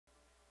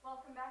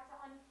welcome back to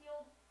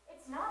Unpeeled.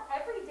 It's not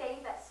every day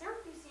that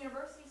Syracuse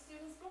University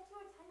students get to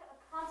attend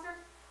a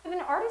concert with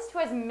an artist who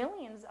has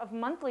millions of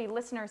monthly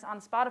listeners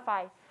on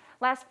Spotify.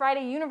 Last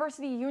Friday,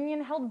 University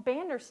Union held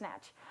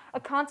Bandersnatch, a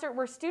concert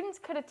where students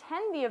could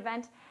attend the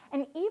event,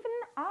 and even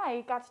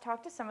I got to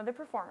talk to some of the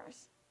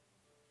performers.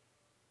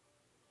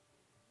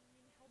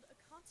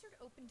 Concert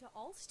open to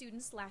all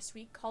students last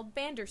week called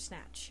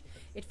Bandersnatch.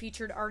 It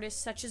featured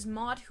artists such as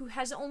Maud, who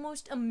has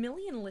almost 1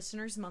 million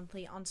listeners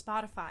monthly on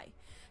Spotify.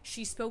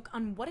 She spoke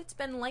on what it's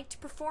been like to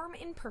perform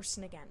in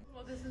person again.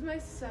 Well, this is my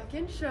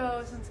second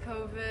show since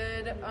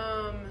COVID.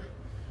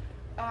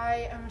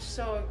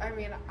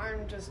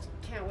 I'm just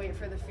can't wait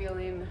for the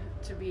feeling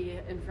to be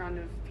in front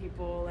of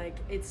people. Like,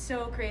 it's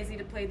so crazy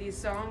to play these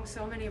songs.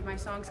 So many of my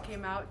songs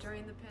came out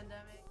during the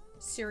pandemic.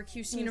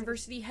 Syracuse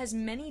University has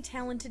many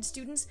talented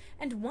students,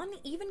 and one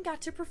even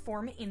got to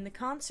perform in the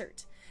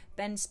concert.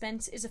 Ben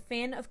Spence is a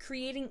fan of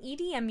creating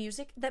EDM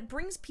music that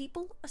brings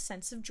people a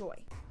sense of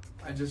joy.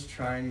 I just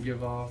try and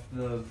give off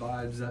the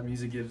vibes that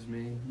music gives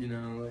me, you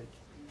know, like,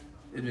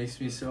 it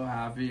makes me so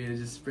happy. It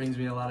just brings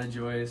me a lot of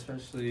joy,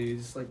 especially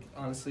just like,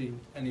 honestly,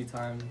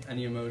 anytime,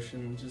 any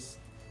emotion just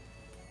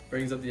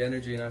brings up the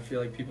energy, and I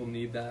feel like people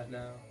need that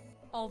now.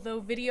 Although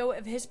video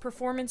of his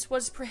performance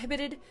was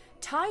prohibited,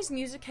 Ty's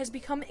music has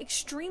become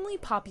extremely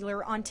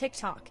popular on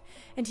TikTok,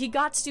 and he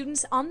got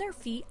students on their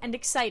feet and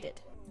excited.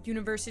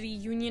 University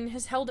Union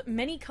has held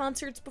many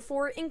concerts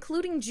before,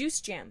 including Juice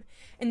Jam,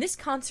 and this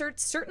concert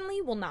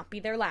certainly will not be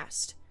their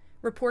last.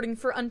 Reporting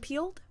for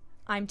Unpeeled,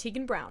 I'm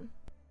Teagan Brown.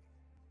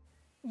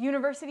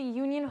 University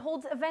Union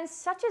holds events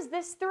such as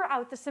this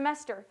throughout the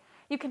semester.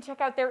 You can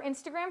check out their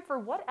Instagram for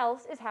what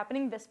else is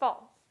happening this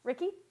fall.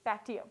 Ricky,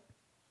 back to you.